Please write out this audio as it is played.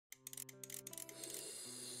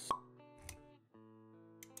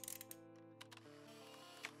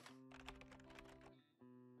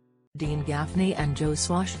Dean Gaffney and Joe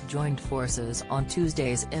Swash joined forces on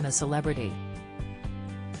Tuesday's I'm a Celebrity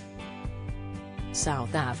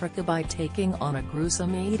South Africa by taking on a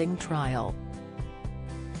gruesome eating trial.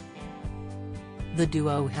 The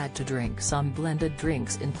duo had to drink some blended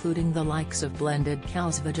drinks including the likes of blended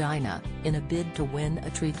cow's vagina, in a bid to win a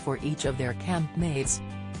treat for each of their campmates.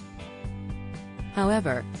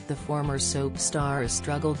 However, the former soap stars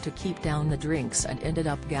struggled to keep down the drinks and ended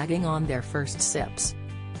up gagging on their first sips.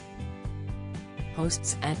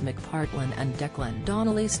 Hosts Ant McPartlin and Declan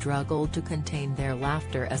Donnelly struggled to contain their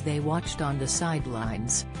laughter as they watched on the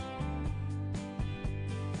sidelines.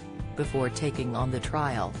 Before taking on the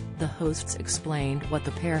trial, the hosts explained what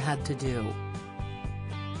the pair had to do.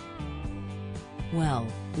 "Well,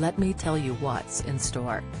 let me tell you what's in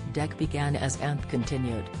store," Dec began as Ant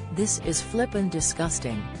continued, "this is flippin'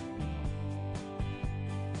 disgusting."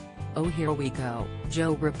 "Oh, here we go,"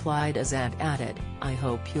 Joe replied as Ant added, "I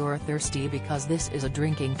hope you're thirsty because this is a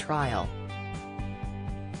drinking trial."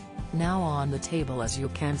 Now on the table, as you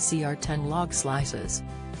can see, are 10 log slices.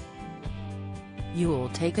 You'll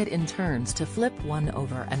take it in turns to flip one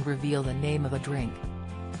over and reveal the name of a drink.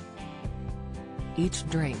 Each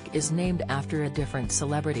drink is named after a different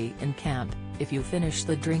celebrity in camp. If you finish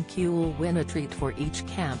the drink, you'll win a treat for each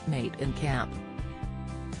campmate in camp.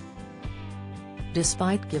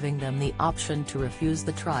 Despite giving them the option to refuse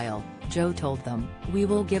the trial, Joe told them, "We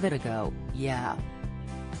will give it a go, yeah."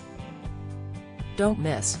 Don't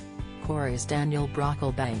miss. Corey's Daniel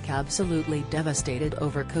Brocklebank absolutely devastated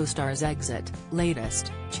over co-star's exit.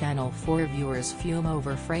 Latest, Channel 4 viewers fume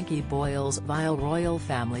over Frankie Boyle's vile royal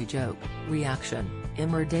family joke. Reaction,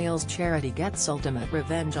 Emmerdale's charity gets ultimate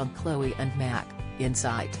revenge on Chloe and Mac.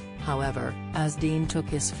 Insight, however, as Dean took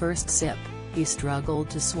his first sip, he struggled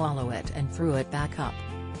to swallow it and threw it back up.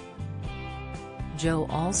 Joe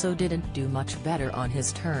also didn't do much better on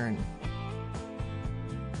his turn.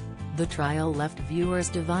 The trial left viewers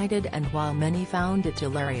divided, and while many found it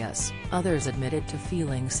hilarious, others admitted to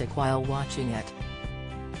feeling sick while watching it.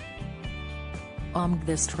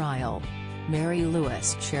 This trial. Mary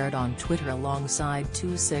Lewis shared on Twitter alongside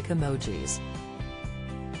 2 sick emojis.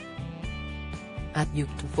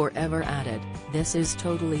 @YouKed4ever added, "This is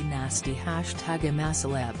totally nasty #I'm a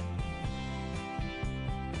Celeb."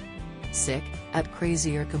 Sick,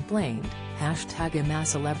 @Crazier complained, #I'm a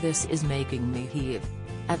Celeb, this is making me heave.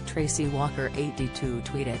 @TracyWalker82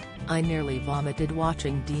 tweeted, "I nearly vomited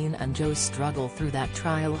watching Dean and Joe struggle through that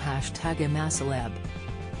trial #I'm a Celeb."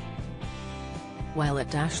 While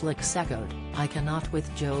 @Ashlix echoed, "I cannot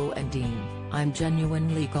with Joe and Dean, I'm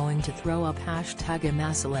genuinely going to throw up #I'm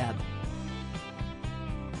a Celeb."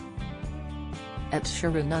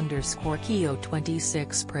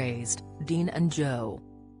 @Sharon_Keo26 praised, Dean and Joe.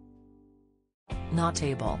 Not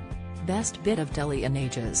able. Best bit of telly in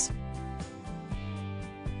ages.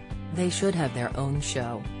 They should have their own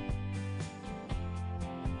show.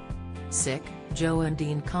 Sick, Joe and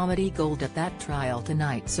Dean comedy gold at that trial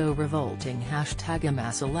tonight, so revolting #I'm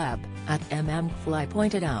a Celeb, @MMFly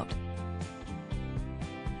pointed out.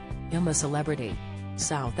 I'm a Celebrity.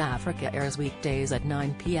 South Africa airs weekdays at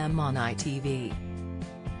 9 p.m. on ITV.